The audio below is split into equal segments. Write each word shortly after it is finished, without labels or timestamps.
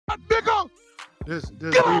This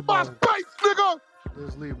Get off my Lebo. space, nigga!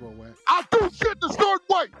 This Lebo, Wack. I do shit the certain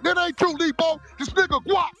way. That ain't you, Lebo. This nigga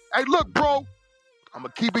Guap. Hey, look, bro. I'ma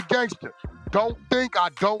keep it gangster. Don't think I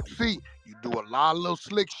don't see. You do a lot of little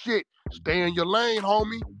slick shit. Stay in your lane,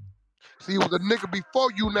 homie. See, it was a nigga before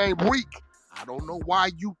you named Reek. I don't know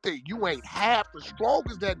why you think you ain't half as strong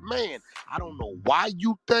as that man. I don't know why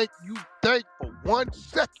you think for 1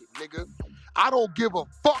 second, nigga. I don't give a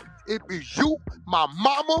fuck if it's you, my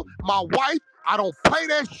mama, my wife. I don't play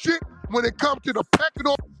that shit when it comes to the pecking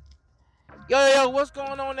order. Yo, what's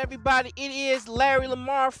going on, everybody? It is Larry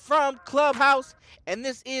Lamar from Clubhouse, and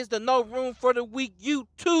this is the No Room for the Weak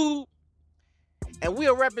YouTube. And we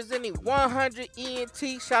are representing 100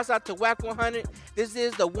 ENT. Shouts out to Wack100. This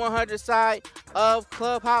is the 100 side of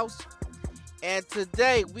Clubhouse. And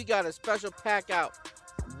today we got a special pack out.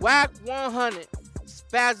 Wack100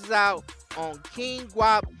 spazzes out on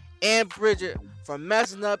Kinggwop and Bridget for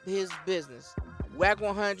messing up his business.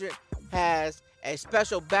 Wack100 has a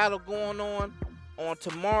special battle going on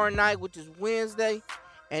tomorrow night, which is Wednesday,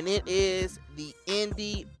 and it is the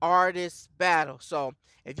indie artist battle. So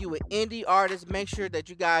if you an indie artist, make sure that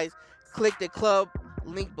you guys click the club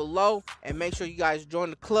link below and make sure you guys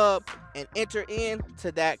join the club and enter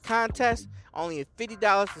into that contest. Only $50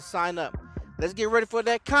 to sign up. Let's get ready for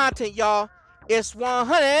that content, y'all. It's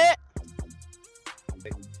 100.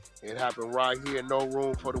 It happened right here. No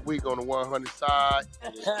room for the weak on the 100 side.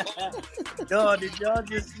 Yo, did y'all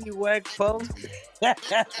just see Wack post?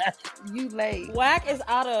 You late. Wack is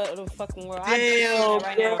out of the fucking world. Damn,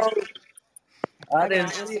 right now. I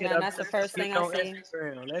didn't see it. That's the first thing I see.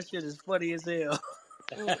 Instagram. That shit is funny as hell.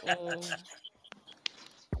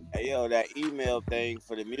 Hey, yo, that email thing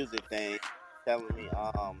for the music thing telling me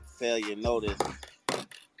failure notice.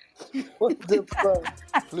 What the fuck?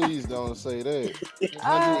 Please don't say that.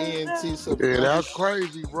 100 ENT submission. Yeah, that's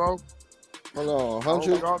crazy, bro. Hold on, I hope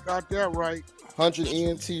 100, y'all got that right. 100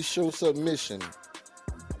 ENT show submission.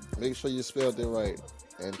 Make sure you spelled it right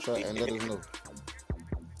and try and let us know.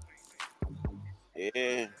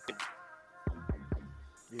 Yeah.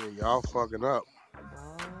 Yeah, y'all fucking up.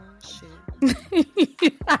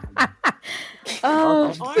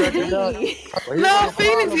 Oh, No,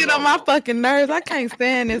 Phoenix get on my fucking nerves. I can't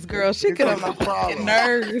stand this girl. She get on my fucking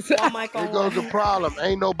nerves. Here goes the problem.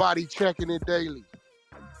 Ain't nobody checking it daily.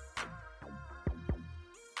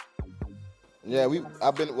 Yeah,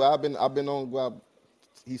 I've been on Guap.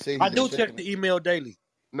 He said I do check the email daily.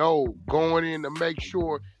 No, going in to make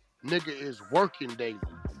sure nigga is working daily.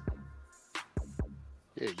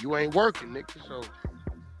 Yeah, you ain't working, nigga, so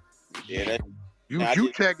Yeah,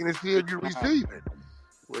 you checking to see if you receiving.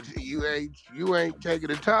 But you ain't taking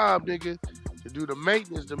the time, nigga, to do the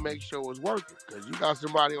maintenance to make sure it's working. Cause you got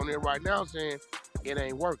somebody on there right now saying it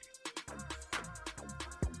ain't working.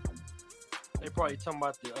 They probably talking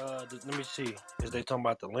about the let me see. Is they talking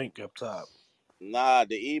about the link up top? Nah,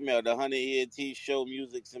 the email, the 100 ENT show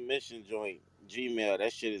music submission joint, Gmail.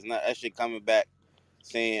 That shit coming back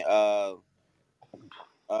saying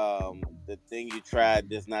the thing you tried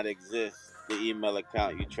does not exist. The email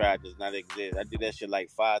account you tried does not exist. I did that shit like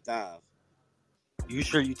 5 times. You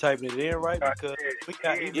sure you typing it in right? Because we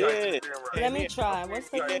got Yeah. Let me try. What's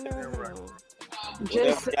the email?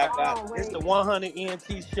 Just it's the 100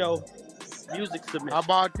 ENT show music submission. How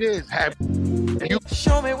about this? Have you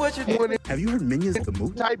Show me what you're doing. Have you heard Minions the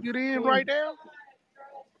movie? type it in right now?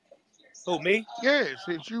 Who, me? Yeah,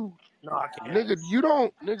 since you No, I can't.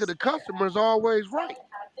 Nigga, the customer's always right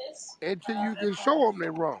until you can show them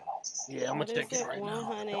they're wrong. Yeah, I'm gonna check it right now.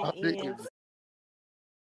 100 ENT.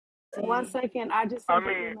 1 second. I just sent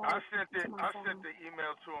I sent the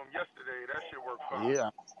email to him yesterday. That shit worked fine. Yeah,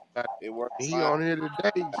 It worked he fine. on here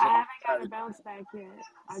today. I haven't got a bounce back yet.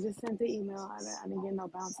 I just sent the email. I didn't get no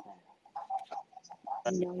bounce back.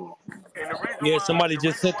 Yeah, somebody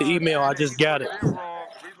just sent the email. I just got it.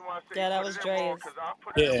 Yeah, that was Dre's.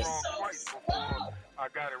 Yeah. I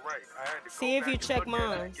got it right. I had to See if you check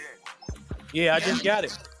mine. Yeah, I just got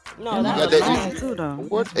it. No, that got was that mine. too, though.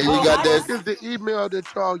 What And you got is that? the email that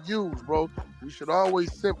y'all use, bro? We should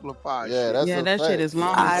always simplify. Yeah, shit. that's Yeah, a that fact. shit is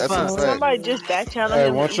long That's as a fuck. fact. Somebody just back channel Hey,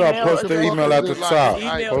 him. once y'all post the email at the top,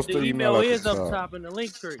 post the The email email at is the up top. top in the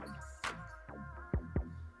link tree.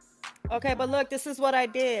 Okay, but look, this is what I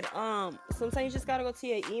did. Sometimes you just gotta go to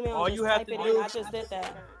your email All and you just have type to it in. do- I just did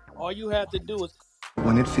that. All you have to do is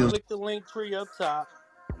When it feels click the link tree up top,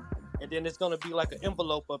 and then it's gonna be like an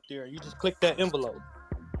envelope up there. You just click that envelope.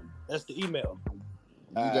 That's the email.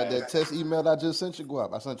 You got that test email I just sent you,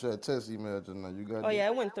 Guap? I sent you a test email just now. You got Oh yeah,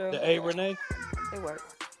 it went through. The A Renee. It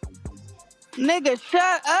worked. Nigga,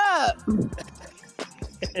 shut up.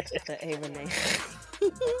 The A Renee.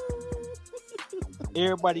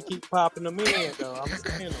 Everybody keep popping them in though. I'm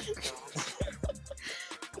saying them.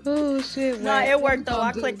 Oh shit! No, it worked though.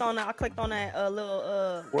 I clicked on that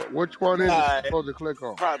little Which one is it supposed to click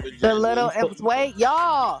on? The little wait,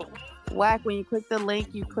 y'all. Wack, when you click the link,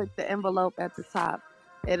 you click the envelope at the top.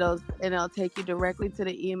 It'll take you directly to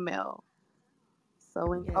the email. So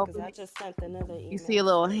when you open I just sent another email. You see a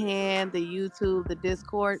little hand, the YouTube, the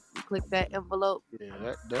Discord. You click that envelope.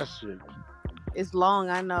 Yeah, that's it. It's long,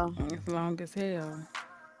 I know. It's long as hell.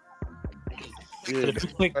 Yeah, if you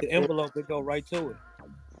click the envelope, it go right to it.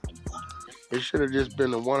 It should have just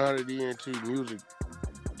been a 100 ENT music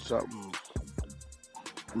something.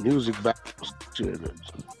 Music back shit.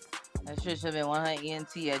 That shit should have been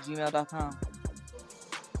 100ent@gmail.com.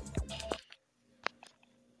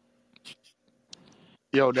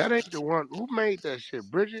 Yo, that ain't the one. Who made that shit?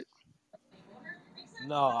 Bridget?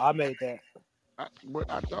 No, I made that.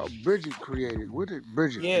 I thought Bridget created. What did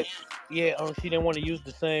Bridget? Yeah. She didn't want to use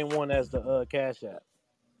the same one as the Cash App.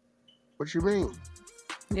 What you mean?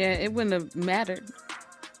 Yeah, it wouldn't have mattered.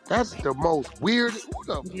 That's the most weird. Who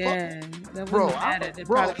the Yeah, fuck? that Bro, wouldn't have mattered. It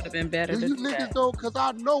probably would have been better. Do you niggas know? Because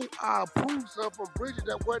I know I approved something from Bridget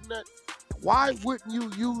that wasn't that. Why wouldn't you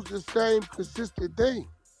use the same consistent thing?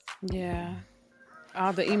 Yeah.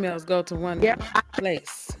 All the emails go to one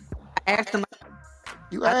place. I asked them.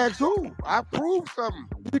 You asked who? I approved something.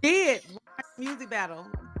 You did. Music battle.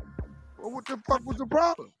 Well, what the fuck was the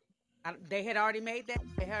problem? They had already made that.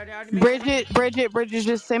 Bridget,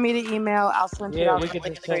 just send me the email. I'll switch it Yeah, out. we can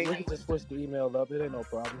just switch the email up. It ain't no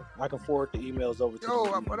problem. I can forward the emails over to you.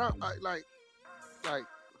 Yo, but I like,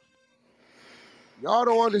 y'all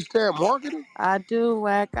don't understand marketing? I do,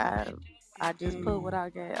 Wack. I just put what I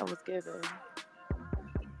was given.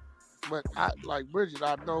 But Bridget,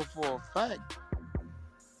 I know for a fact.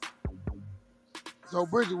 So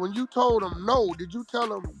Bridget, when you told them no, did you tell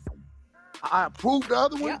them I approved the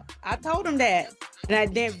other one? Yeah, I told them that.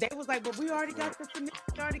 And they was like, but we already got this. We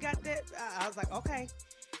already got that. I was like, okay.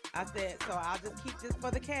 I said, so I'll just keep this for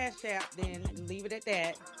the Cash App then and leave it at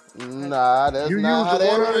that. Nah, that's not how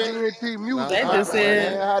that went. Music. That just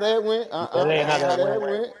said how that went. That ain't how that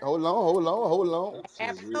went. Hold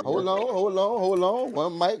on.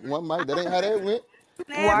 One mic. That ain't how that went.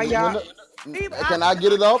 Why y'all? Can I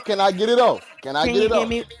get it off? Can I get it off?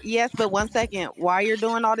 Yes, but 1 second. While you're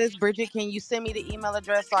doing all this, Bridget, can you send me the email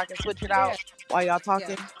address so I can switch it out while y'all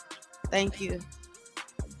talking? Yeah. Thank you.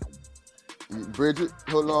 Bridget,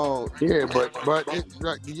 hold on. Yeah, but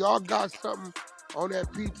do y'all got something on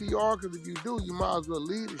that PTR? Because if you do, you might as well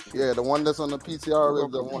leave it. Yeah, the one that's on the PTR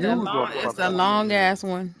is the one. It's a long ass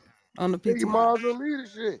one on the PTR. You might as well leave the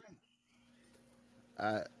shit.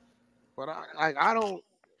 But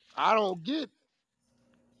I don't get.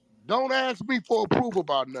 Don't ask me for approval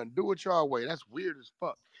about nothing. Do it y'all way. That's weird as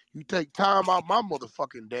fuck. You take time out my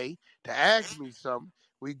motherfucking day to ask me something.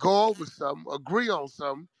 We go over something, agree on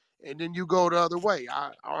something, and then you go the other way.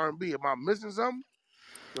 R&B, am I missing something?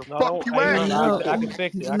 The fuck you asking? I can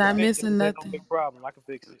fix it. You're not missing nothing. No big problem. I can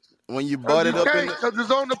fix it. When you butt it up in because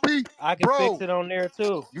it's on the P. I can fix it on there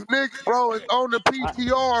too. You niggas, bro, it's on the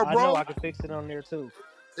PTR, I bro. know I can fix it on there too.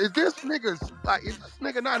 Is this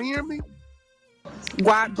nigga not hearing me?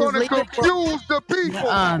 Why gonna confuse the people?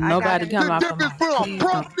 Nobody come off the difference between a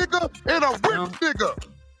broke nigga and a rich nigga.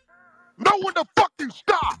 Know when the fuck you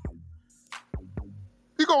stop.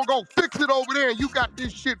 You gonna go fix it over there and you got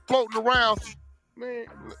this shit floating around. Man,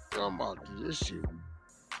 I'm about to do this shit.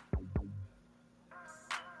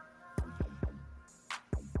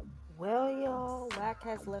 Well, y'all, Wack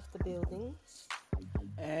has left the building.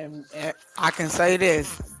 And I can say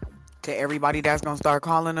this to everybody that's gonna start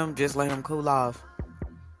calling them, just let them cool off.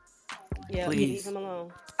 Yeah, please. leave him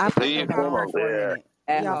alone. Leave him alone.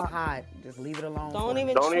 It's hot. Just leave it alone. Don't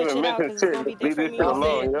even switch it out because it's gonna be different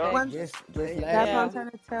music. Just that's what I'm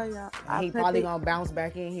trying to tell y'all. He probably gonna bounce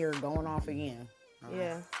back in here going off again.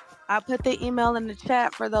 Yeah. I put the email in the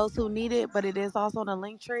chat for those who need it, but it is also in the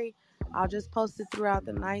link tree. I'll just post it throughout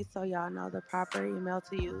the night so y'all know the proper email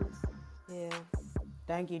to use. Yeah.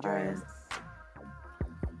 Thank you, Dre.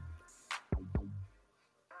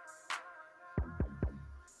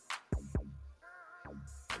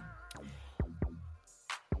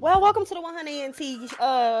 Well, welcome to the 100ent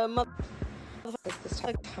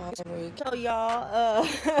So y'all,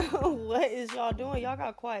 what is y'all doing? Y'all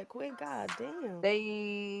got quiet quick. God damn.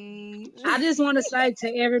 I just want to say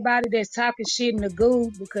to everybody that's talking shit in the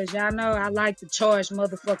goo, because y'all know I like to charge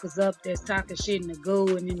motherfuckers up that's talking shit in the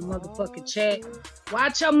goo and in the motherfucking chat.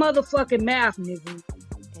 Watch your motherfucking mouth, nigga.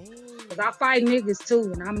 Cause I fight niggas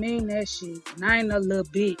too, and I mean that shit. And I ain't no little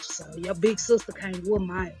bitch, so your big sister can't whoop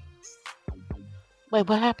my ass. Wait,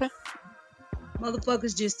 what happened?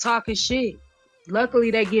 Motherfuckers just talking shit.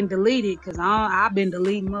 Luckily, they getting deleted because I've been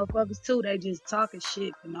deleting motherfuckers too. They just talking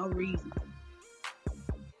shit for no reason.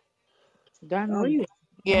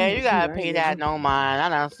 Yeah, you gotta pay that no mind. I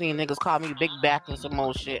done seen niggas call me big back and some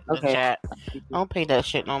more shit in the chat. I don't pay that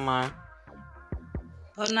shit no mind.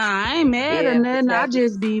 Oh nah, I ain't mad or nothing. I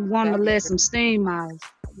just be wanting to let some steam out.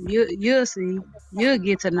 You'll see. You'll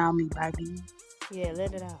get to know me by then. Yeah,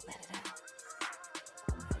 let it out.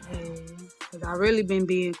 Yeah, cause I really been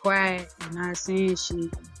being quiet and not saying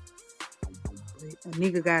shit. But a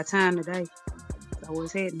nigga got time today. So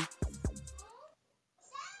what's happening?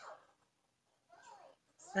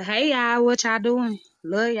 But hey y'all, what y'all doing?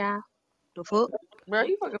 Love y'all. The fuck? Bro,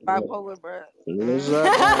 you fucking bipolar, bro. What's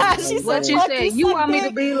up? How She you said, What you doing? fuck say? you, You suck want me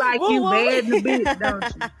to dick. be like Woo you woo. bad in the bitch, don't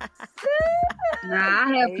you? Nah,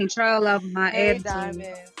 I have Hey, control over my hey, attitude.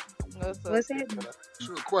 Diamond. What's up, What's happening? girl?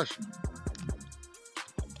 Sure, question.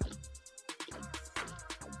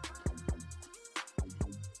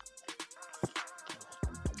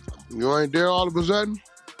 You ain't there all of a sudden?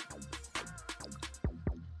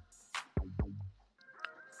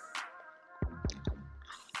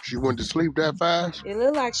 She went to sleep that fast? It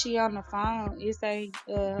look like she on the phone. It's a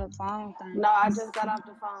her phone thing. No, I just got off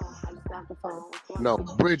the phone. What's going No,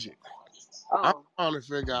 on? Bridget. I'm Oh, trying to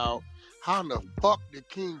figure out how in the fuck did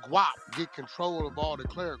Kinggwop get control of all the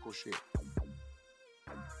clerical shit?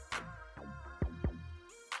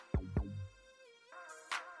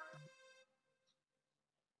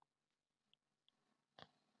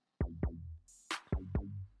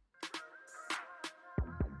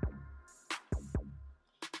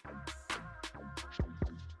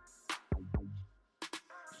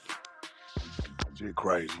 Shit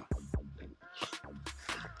crazy.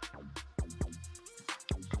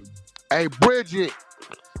 Hey, Bridget.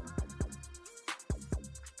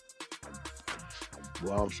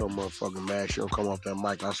 Well, I'm so motherfucking mad she'll come off that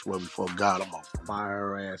mic. I swear before God, I'm gonna fire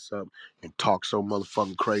her ass up and talk so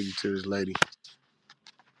motherfucking crazy to this lady.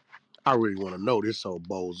 I really want to know this old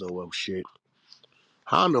bozo of shit.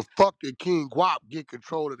 How in the fuck did Kinggwop get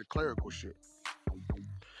control of the clerical shit?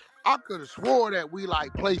 I could have swore that we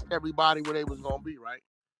like placed everybody where they was gonna be, right?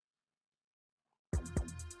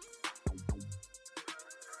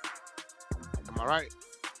 Am I right?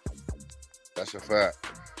 That's a fact.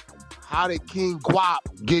 How did Kinggwop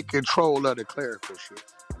get control of the clerical shit?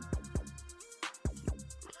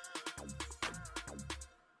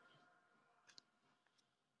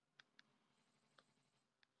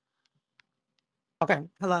 Okay,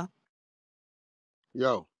 hello.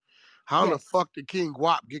 Yo, how in the Yes. fuck did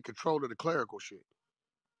Kinggwop get control of the clerical shit?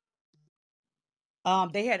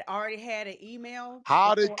 They had already had an email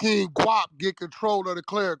How did before. Kinggwop get control of the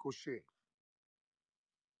clerical shit?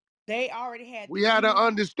 They already had We the had an email.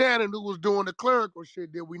 understanding who was doing the clerical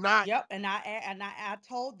shit, did we not? Yep, and I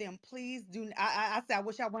told them, please do. I said I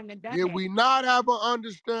wish I wouldn't have done Did that. we not have an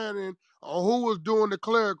understanding on who was doing the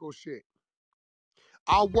clerical shit?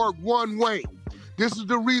 I work one way. This is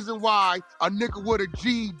the reason why a nigga with a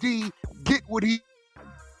GED get what he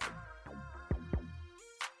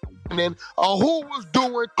and then who was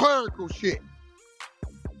doing clerical shit.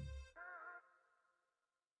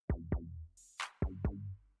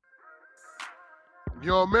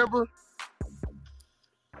 You remember?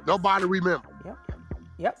 Nobody remember.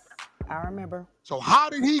 Yep, I remember. So how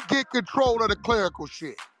did he get control of the clerical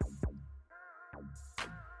shit?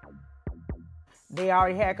 They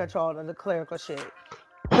already had control of the clerical shit.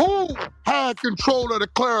 Who had control of the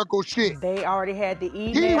clerical shit? They already had the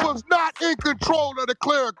email. He was not in control of the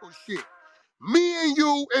clerical shit. Me and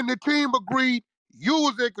you and the team agreed you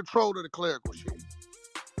was in control of the clerical shit.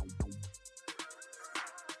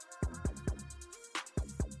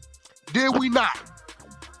 Did we not?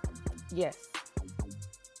 Yes.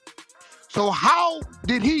 So how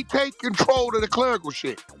did he take control of the clerical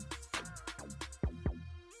shit?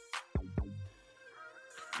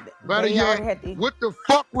 Better yet, what the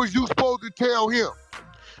fuck was you supposed to tell him?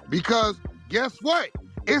 Because guess what?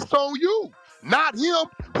 It's on you, not him.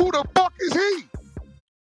 Who the fuck is he?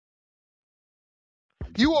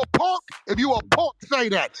 You a punk? If you a punk, say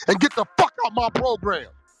that and get the fuck out my program.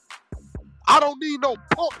 I don't need no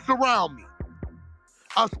punks around me.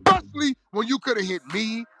 Especially when you could have hit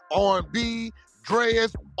me, R&B,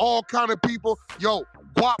 Dreas, all kind of people. Yo,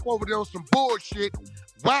 Guap over there on some bullshit.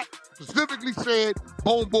 Wack specifically said,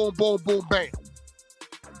 boom, boom, boom, boom, bam.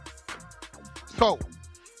 So,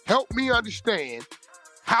 help me understand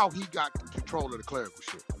how he got control of the clerical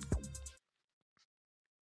shit.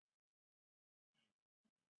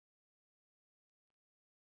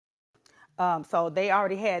 So they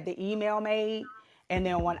already had the email made, and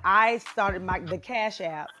then when I started the Cash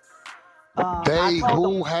App, They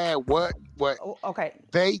who had what? Okay.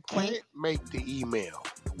 They can't make the email.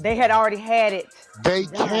 They had already had it. They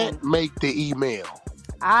done. can't make the email.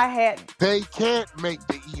 They can't make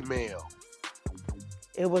the email.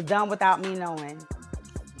 It was done without me knowing.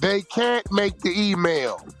 They can't make the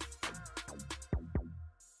email.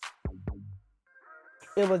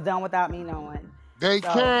 It was done without me knowing. They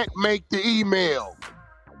can't make the email.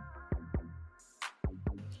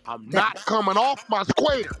 I'm not coming off my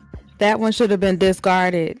square. That one should have been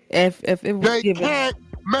discarded if it was They given. can't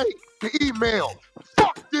make the email.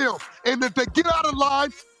 Fuck them. And if they get out of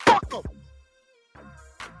line, fuck them.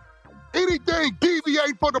 Anything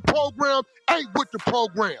deviating from the program ain't with the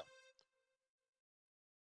program.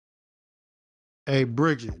 Hey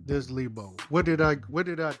Bridget, this Lebo. What did I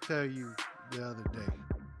tell you the other day?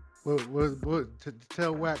 What to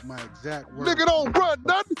tell Wack my exact words? Nigga don't run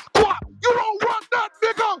nothing. Squat. You don't run nothing,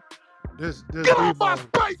 nigga. This Get off my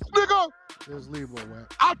space, nigga. This Lebo,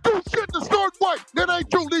 Wack. I do shit the certain way. That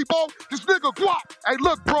ain't you, Lebo. This nigga Guap. Hey,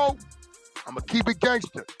 look, bro. I'ma keep it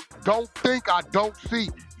gangster. Don't think I don't see.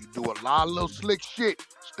 You do a lot of little slick shit.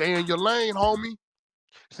 Stay in your lane, homie.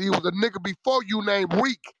 See, it was a nigga before you named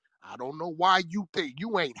Reek. I don't know why you think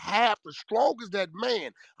you ain't half as strong as that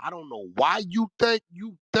man. I don't know why you think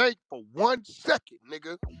for 1 second,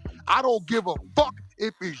 nigga. I don't give a fuck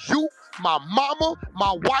if it's you, my mama,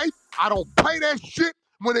 my wife. I don't play that shit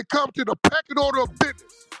when it comes to the pecking order of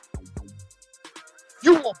business.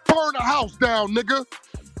 You will burn a house down, nigga.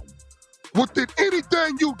 Within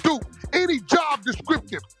anything you do, any job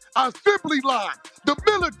description, assembly line, the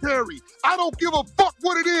military, I don't give a fuck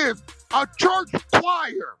what it is, a church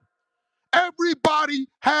choir. Everybody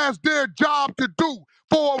has their job to do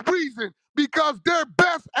for a reason because they're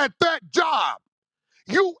best at that job.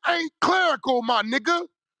 You ain't clerical, my nigga.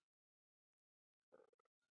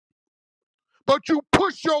 But you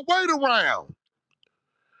push your weight around.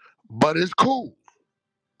 But it's cool.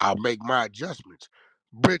 I'll make my adjustments.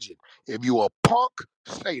 Bridget, if you a punk,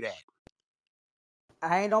 say that.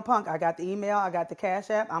 I ain't no punk. I got the email. I got the Cash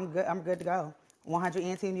App. I'm good. I'm good to go. 100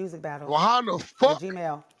 NT Music Battle. Well, how in the fuck? The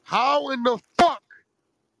Gmail. How in the fuck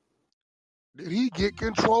did he get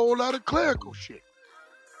control of the clerical shit?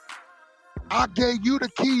 I gave you the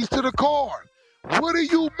keys to the car. What do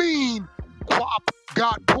you mean Guap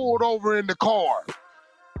got pulled over in the car?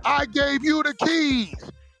 I gave you the keys.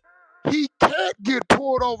 He can't get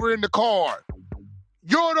pulled over in the car.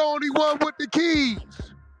 You're the only one with the keys.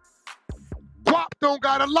 Guap don't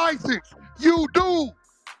got a license. You do.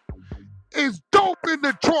 It's dope in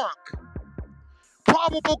the trunk.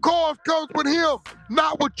 Probable cause comes with him,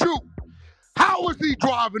 not with you. How is he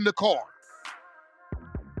driving the car?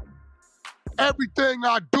 Everything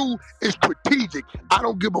I do is strategic. I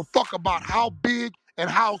don't give a fuck about how big and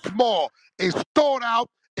how small. It's thought out,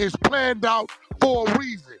 it's planned out for a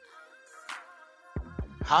reason.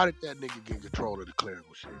 How did that nigga get control of the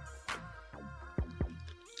clerical shit?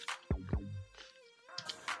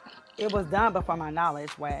 It was done before my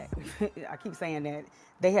knowledge, Wack. I keep saying that.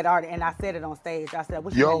 They had already, and I said it on stage. I said,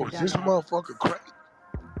 yo, is this motherfucker crazy?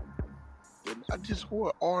 I just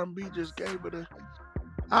swore R&B just gave it a...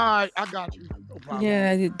 All right, I got you. No problem.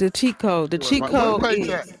 Yeah, the cheat code. The cheat code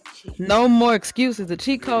is no more excuses. The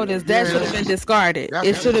cheat code is that should have been discarded.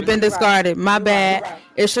 It should have been discarded. My bad.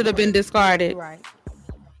 It should have been discarded. Right.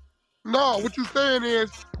 No, what you saying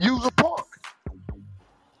is use a punk.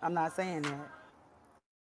 I'm not saying that.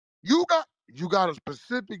 You got a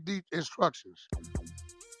specific deep instructions.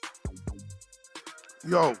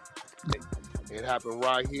 Yo, it happened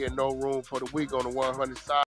right here. No room for the week on the 100 side.